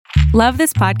Love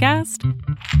this podcast?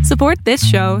 Support this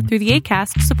show through the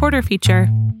Acast supporter feature.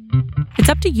 It's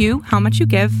up to you how much you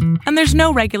give, and there's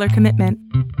no regular commitment.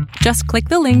 Just click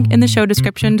the link in the show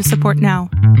description to support now.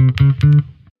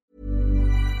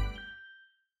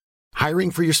 Hiring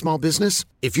for your small business?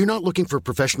 If you're not looking for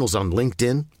professionals on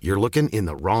LinkedIn, you're looking in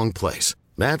the wrong place.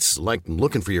 That's like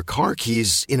looking for your car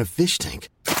keys in a fish tank.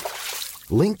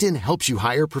 LinkedIn helps you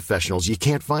hire professionals you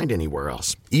can't find anywhere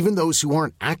else, even those who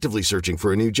aren't actively searching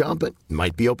for a new job but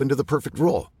might be open to the perfect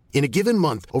role. In a given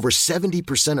month, over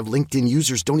 70% of LinkedIn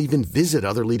users don't even visit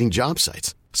other leading job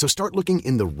sites. So start looking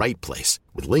in the right place.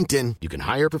 With LinkedIn, you can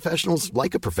hire professionals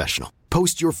like a professional.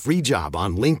 Post your free job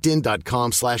on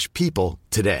linkedin.com/people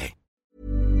today.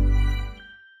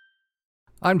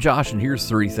 I'm Josh, and here's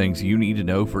 3 things you need to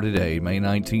know for today, May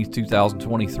 19th,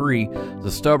 2023. The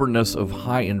stubbornness of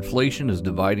high inflation is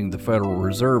dividing the Federal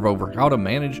Reserve over how to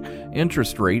manage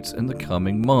interest rates in the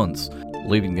coming months,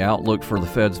 leaving the outlook for the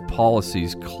Fed's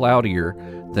policies cloudier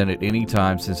than at any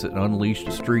time since it unleashed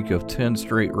a streak of 10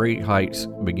 straight rate hikes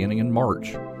beginning in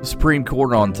March. The Supreme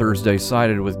Court on Thursday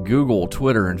sided with Google,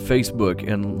 Twitter, and Facebook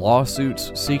in lawsuits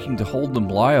seeking to hold them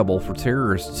liable for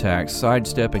terrorist attacks,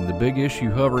 sidestepping the big issue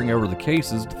hovering over the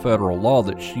cases, the federal law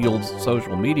that shields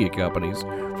social media companies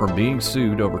from being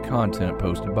sued over content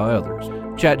posted by others.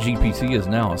 ChatGPT is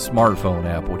now a smartphone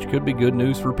app, which could be good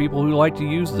news for people who like to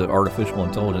use the artificial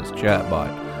intelligence chatbot.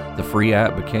 The free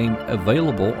app became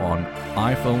available on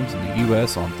iPhones in the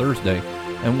U.S. on Thursday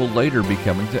and will later be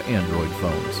coming to Android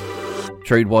phones.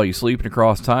 Trade while you sleep and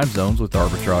across time zones with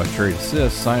Arbitrage Trade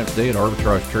Assist. Sign up today at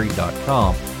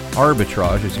arbitragetrade.com.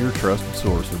 Arbitrage is your trusted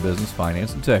source for business,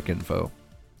 finance, and tech info.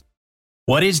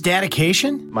 What is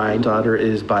dedication? My daughter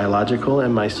is biological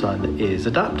and my son is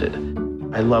adopted.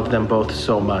 I love them both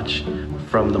so much.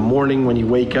 From the morning when you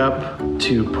wake up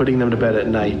to putting them to bed at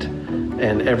night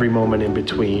and every moment in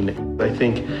between. I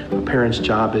think a parent's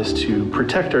job is to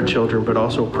protect our children, but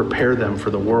also prepare them for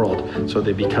the world so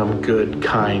they become good,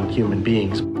 kind human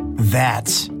beings.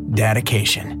 That's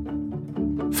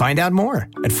dedication. Find out more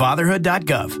at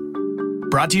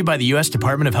fatherhood.gov. Brought to you by the U.S.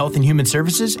 Department of Health and Human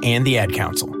Services and the Ad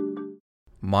Council.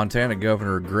 Montana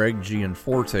Governor Greg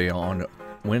Gianforte on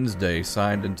Wednesday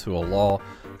signed into a law,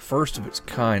 first of its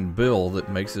kind bill that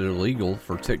makes it illegal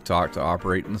for TikTok to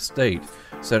operate in the state,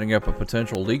 setting up a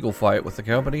potential legal fight with the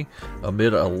company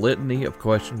amid a litany of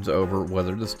questions over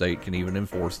whether the state can even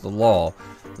enforce the law.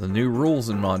 The new rules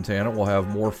in Montana will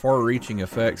have more far-reaching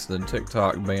effects than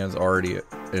TikTok bans already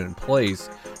in place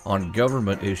on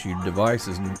government-issued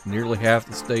devices in nearly half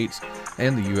the states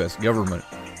and the U.S. government.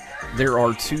 There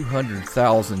are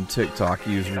 200,000 TikTok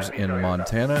users in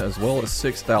Montana, as well as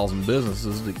 6,000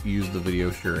 businesses that use the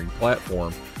video sharing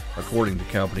platform, according to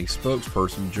company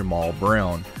spokesperson Jamal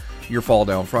Brown. Your Fall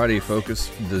Down Friday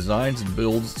focus designs and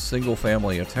builds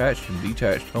single-family attached and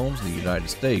detached homes in the United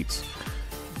States.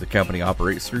 The company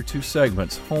operates through 2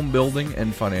 segments, home building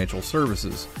and financial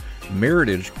services.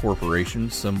 Meritage Corporation,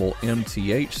 symbol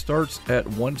MTH, starts at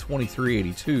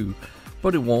 $123.82,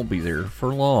 but it won't be there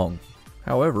for long.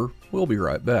 However, we'll be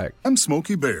right back. I'm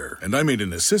Smokey Bear, and I made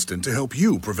an assistant to help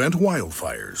you prevent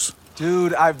wildfires.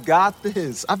 Dude, I've got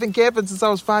this. I've been camping since I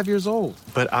was 5 years old.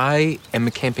 But I am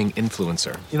a camping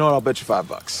influencer. You know what? I'll bet you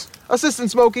 $5.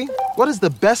 Assistant Smokey, what is the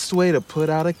best way to put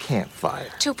out a campfire?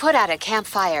 To put out a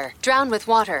campfire, drown with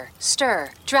water,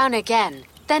 stir, drown again.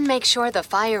 Then make sure the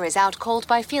fire is out cold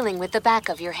by feeling with the back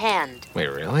of your hand. Wait,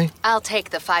 really? I'll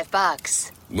take the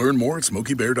 $5. Learn more at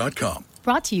SmokeyBear.com.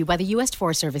 Brought to you by the U.S.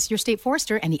 Forest Service, your state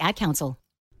forester, and the Ad Council.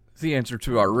 The answer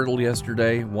to our riddle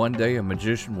yesterday: one day a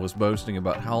magician was boasting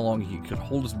about how long he could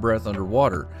hold his breath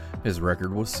underwater. His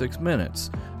record was 6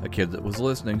 minutes. A kid that was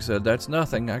listening said, "That's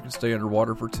nothing. I can stay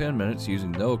underwater for 10 minutes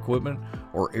using no equipment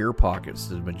or air pockets."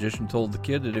 The magician told the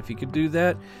kid that if he could do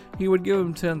that, he would give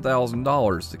him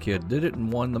 $10,000. The kid did it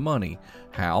and won the money.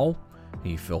 How?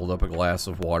 He filled up a glass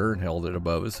of water and held it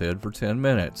above his head for 10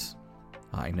 minutes.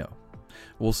 I know.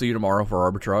 We'll see you tomorrow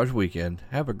for Arbitrage Weekend.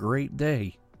 Have a great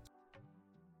day.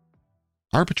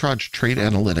 Arbitrage Trade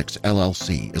Analytics,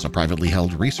 LLC is a privately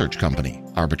held research company.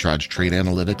 Arbitrage Trade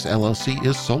Analytics, LLC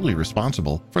is solely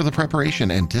responsible for the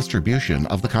preparation and distribution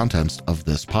of the contents of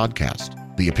this podcast.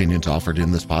 The opinions offered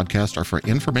in this podcast are for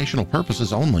informational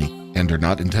purposes only and are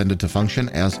not intended to function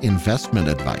as investment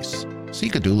advice.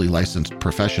 Seek a duly licensed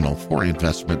professional for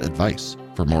investment advice.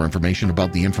 For more information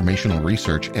about the informational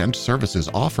research and services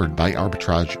offered by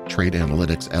Arbitrage Trade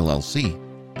Analytics, LLC,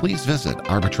 please visit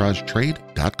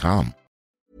arbitragetrade.com.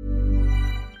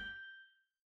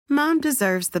 Mom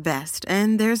deserves the best,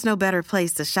 and there's no better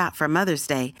place to shop for Mother's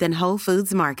Day than Whole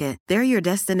Foods Market. They're your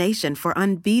destination for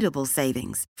unbeatable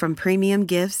savings, from premium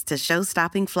gifts to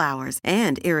show-stopping flowers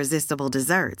and irresistible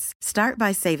desserts. Start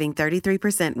by saving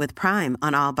 33% with Prime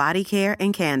on all body care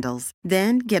and candles.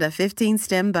 Then get a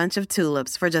 15-stem bunch of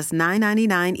tulips for just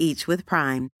 $9.99 each with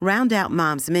Prime. Round out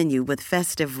Mom's menu with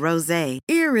festive rosé,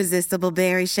 irresistible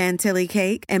berry chantilly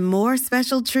cake, and more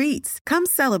special treats. Come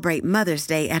celebrate Mother's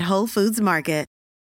Day at Whole Foods Market.